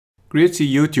Grüezi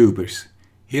YouTubers,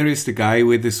 here is the guy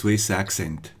with the Swiss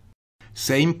accent.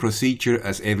 Same procedure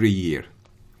as every year.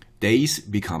 Days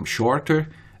become shorter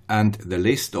and the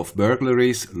list of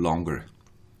burglaries longer.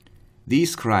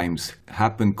 These crimes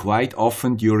happen quite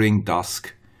often during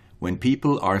dusk, when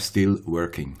people are still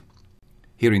working.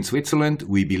 Here in Switzerland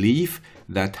we believe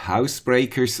that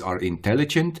housebreakers are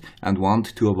intelligent and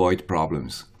want to avoid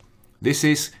problems. This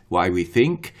is why we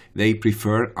think they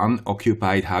prefer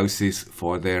unoccupied houses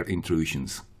for their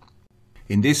intrusions.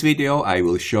 In this video I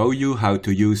will show you how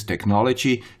to use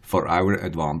technology for our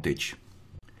advantage.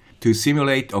 To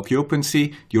simulate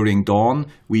occupancy during dawn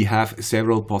we have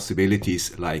several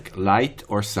possibilities like light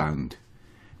or sound.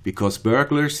 Because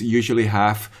burglars usually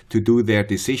have to do their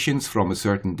decisions from a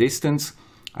certain distance,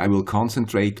 I will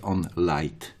concentrate on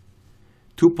light.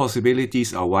 Two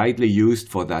possibilities are widely used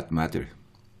for that matter.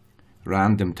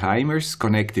 Random timers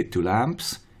connected to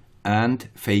lamps and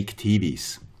fake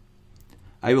TVs.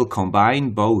 I will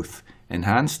combine both,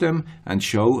 enhance them and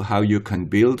show how you can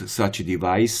build such a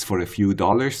device for a few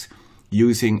dollars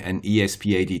using an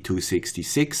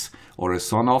ESP8266 or a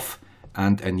Sonoff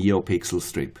and a Neopixel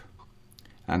strip.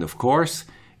 And of course,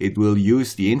 it will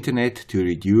use the internet to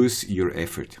reduce your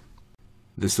effort.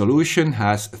 The solution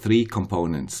has three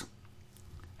components: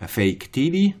 a fake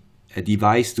TV, a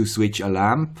device to switch a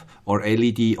lamp or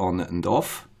LED on and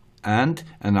off, and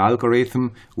an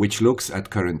algorithm which looks at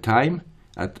current time,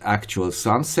 at actual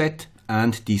sunset,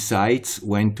 and decides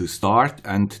when to start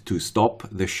and to stop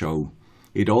the show.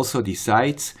 It also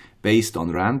decides, based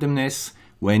on randomness,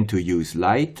 when to use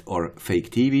light or fake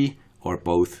TV or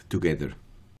both together.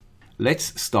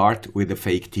 Let's start with a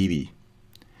fake TV.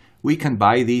 We can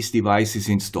buy these devices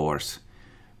in stores,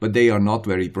 but they are not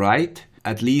very bright,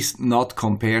 at least not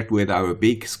compared with our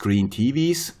big screen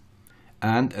TVs,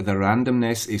 and the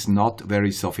randomness is not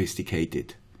very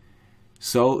sophisticated.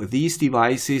 So these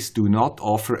devices do not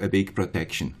offer a big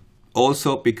protection.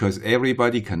 Also because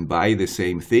everybody can buy the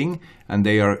same thing and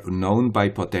they are known by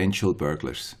potential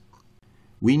burglars.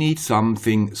 We need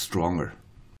something stronger.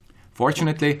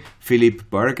 Fortunately, Philip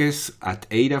Burgess at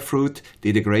Adafruit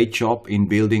did a great job in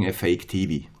building a fake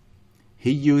TV.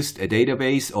 He used a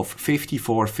database of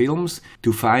 54 films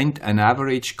to find an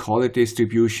average color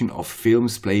distribution of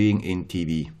films playing in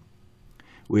TV.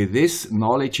 With this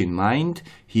knowledge in mind,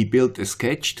 he built a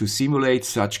sketch to simulate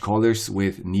such colors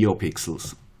with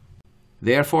Neopixels.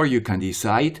 Therefore, you can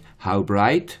decide how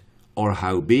bright or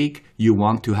how big you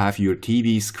want to have your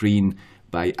TV screen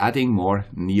by adding more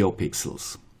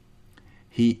Neopixels.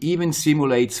 He even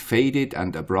simulates faded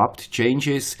and abrupt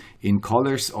changes in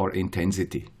colors or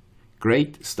intensity.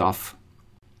 Great stuff.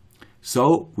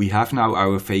 So we have now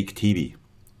our fake TV.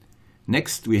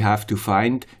 Next we have to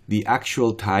find the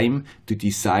actual time to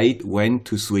decide when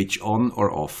to switch on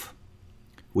or off.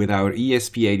 With our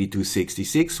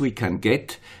ESP8266 we can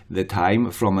get the time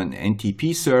from an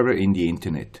NTP server in the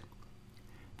internet.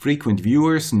 Frequent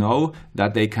viewers know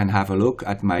that they can have a look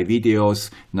at my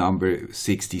videos number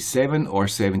 67 or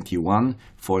 71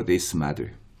 for this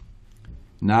matter.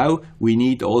 Now we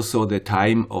need also the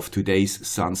time of today's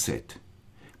sunset,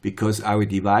 because our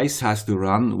device has to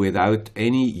run without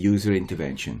any user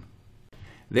intervention.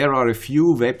 There are a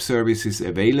few web services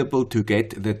available to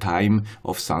get the time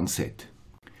of sunset.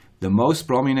 The most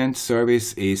prominent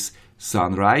service is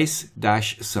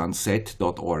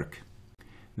sunrise-sunset.org.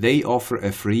 They offer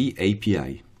a free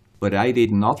API, but I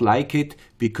did not like it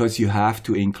because you have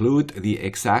to include the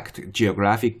exact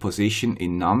geographic position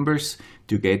in numbers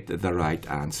to get the right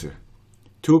answer.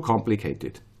 Too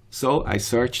complicated. So I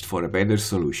searched for a better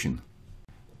solution.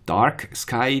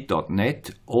 Darksky.net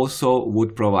also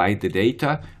would provide the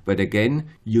data, but again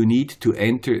you need to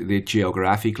enter the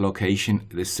geographic location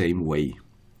the same way.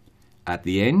 At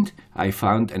the end I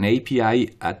found an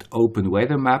API at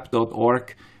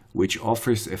openweathermap.org which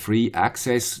offers a free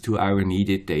access to our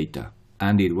needed data.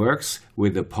 And it works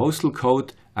with the postal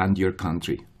code and your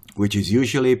country, which is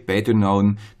usually better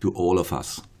known to all of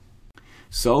us.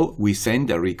 So we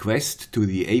send a request to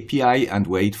the API and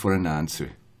wait for an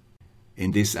answer.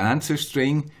 In this answer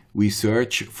string we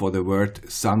search for the word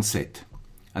sunset.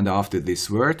 And after this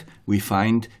word we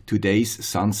find today's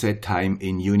sunset time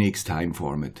in Unix time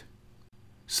format.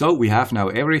 So we have now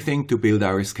everything to build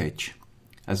our sketch.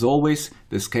 As always,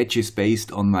 the sketch is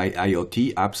based on my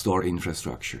IoT App Store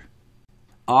infrastructure.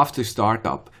 After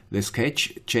startup, the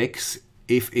sketch checks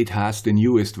if it has the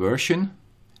newest version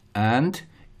and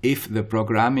if the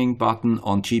programming button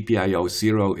on GPIO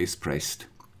 0 is pressed.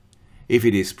 If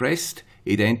it is pressed,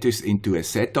 it enters into a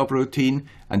setup routine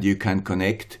and you can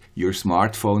connect your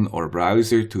smartphone or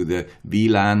browser to the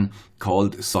VLAN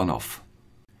called Sonoff.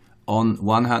 on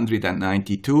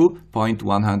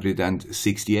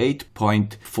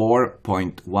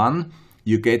 192.168.4.1,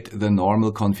 you get the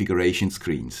normal configuration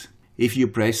screens. If you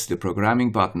press the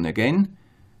programming button again,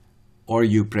 or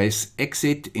you press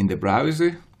exit in the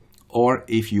browser, or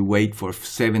if you wait for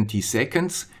 70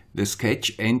 seconds, the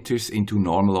sketch enters into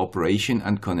normal operation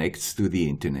and connects to the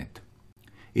internet.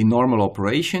 In normal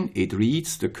operation, it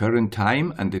reads the current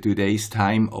time and the today's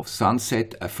time of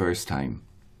sunset a first time.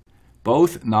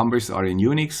 Both numbers are in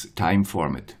Unix time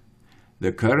format.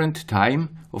 The current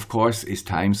time, of course, is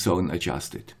time zone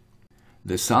adjusted.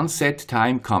 The sunset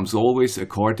time comes always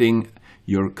according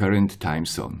your current time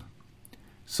zone.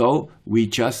 So we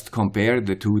just compare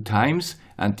the two times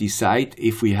and decide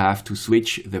if we have to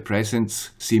switch the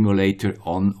presence simulator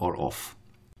on or off.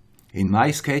 In my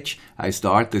sketch, I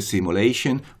start the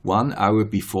simulation 1 hour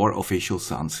before official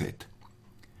sunset.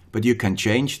 But you can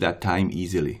change that time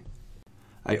easily.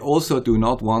 I also do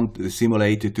not want the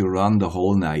simulator to run the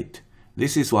whole night.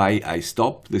 This is why I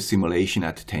stop the simulation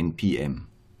at 10 p.m.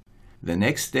 The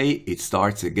next day it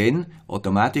starts again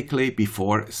automatically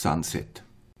before sunset.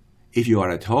 If you are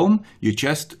at home, you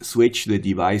just switch the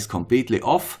device completely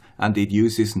off and it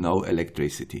uses no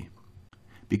electricity.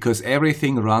 Because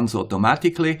everything runs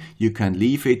automatically, you can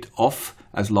leave it off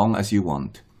as long as you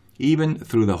want, even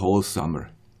through the whole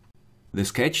summer. The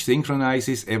sketch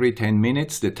synchronizes every 10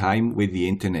 minutes the time with the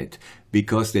internet,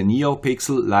 because the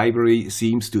Neopixel library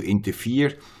seems to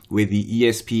interfere with the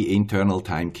ESP internal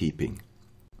timekeeping.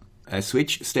 A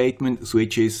switch statement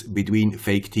switches between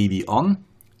fake TV on,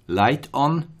 light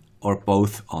on, or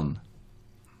both on.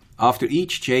 After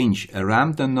each change, a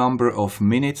random number of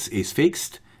minutes is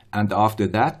fixed, and after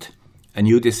that, a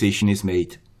new decision is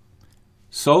made.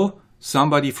 So,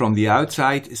 somebody from the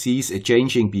outside sees a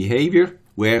changing behavior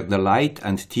where the light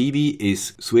and TV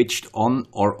is switched on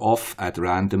or off at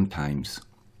random times.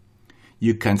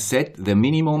 You can set the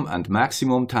minimum and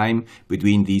maximum time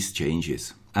between these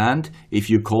changes. And if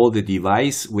you call the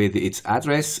device with its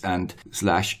address and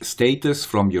 /status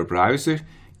from your browser,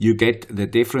 you get the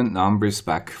different numbers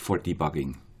back for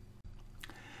debugging.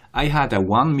 I had a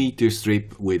 1 meter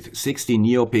strip with 60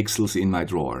 Neopixels in my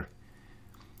drawer.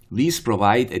 These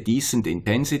provide a decent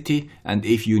intensity, and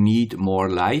if you need more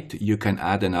light, you can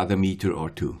add another meter or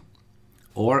two.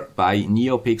 Or buy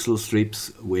Neopixel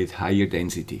strips with higher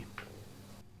density.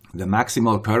 The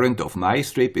maximal current of my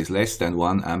strip is less than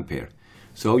 1 ampere,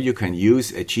 so you can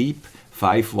use a cheap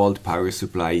 5-volt power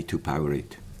supply to power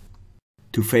it.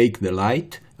 To fake the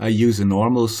light, I use a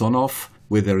normal Sonoff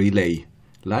with a relay,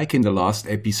 like in the last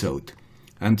episode,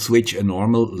 and switch a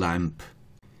normal lamp.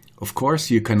 Of course,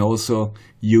 you can also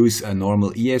use a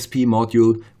normal ESP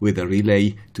module with a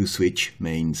relay to switch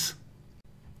mains.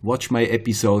 Watch my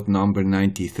episode number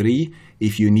 93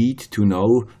 if you need to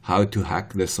know how to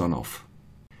hack the Sonoff.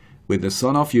 With the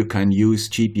Sonoff you can use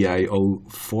GPIO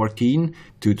 14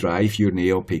 to drive your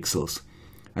Neopixels.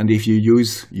 And if you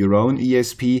use your own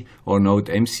ESP or Node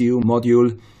MCU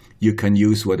module, you can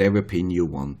use whatever pin you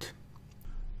want.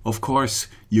 Of course,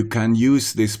 you can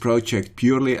use this project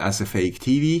purely as a fake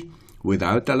TV,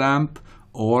 without a lamp,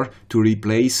 or to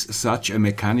replace such a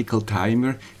mechanical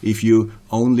timer if you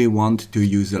only want to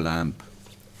use a lamp.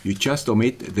 You just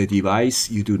omit the device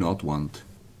you do not want.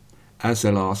 As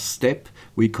a last step,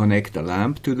 we connect a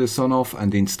lamp to the Sonoff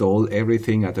and install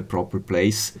everything at the proper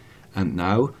place, and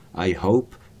now I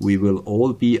hope we will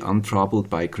all be untroubled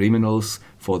by criminals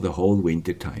for the whole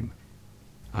winter time.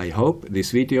 I hope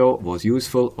this video was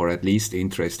useful or at least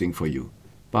interesting for you.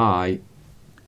 Bye!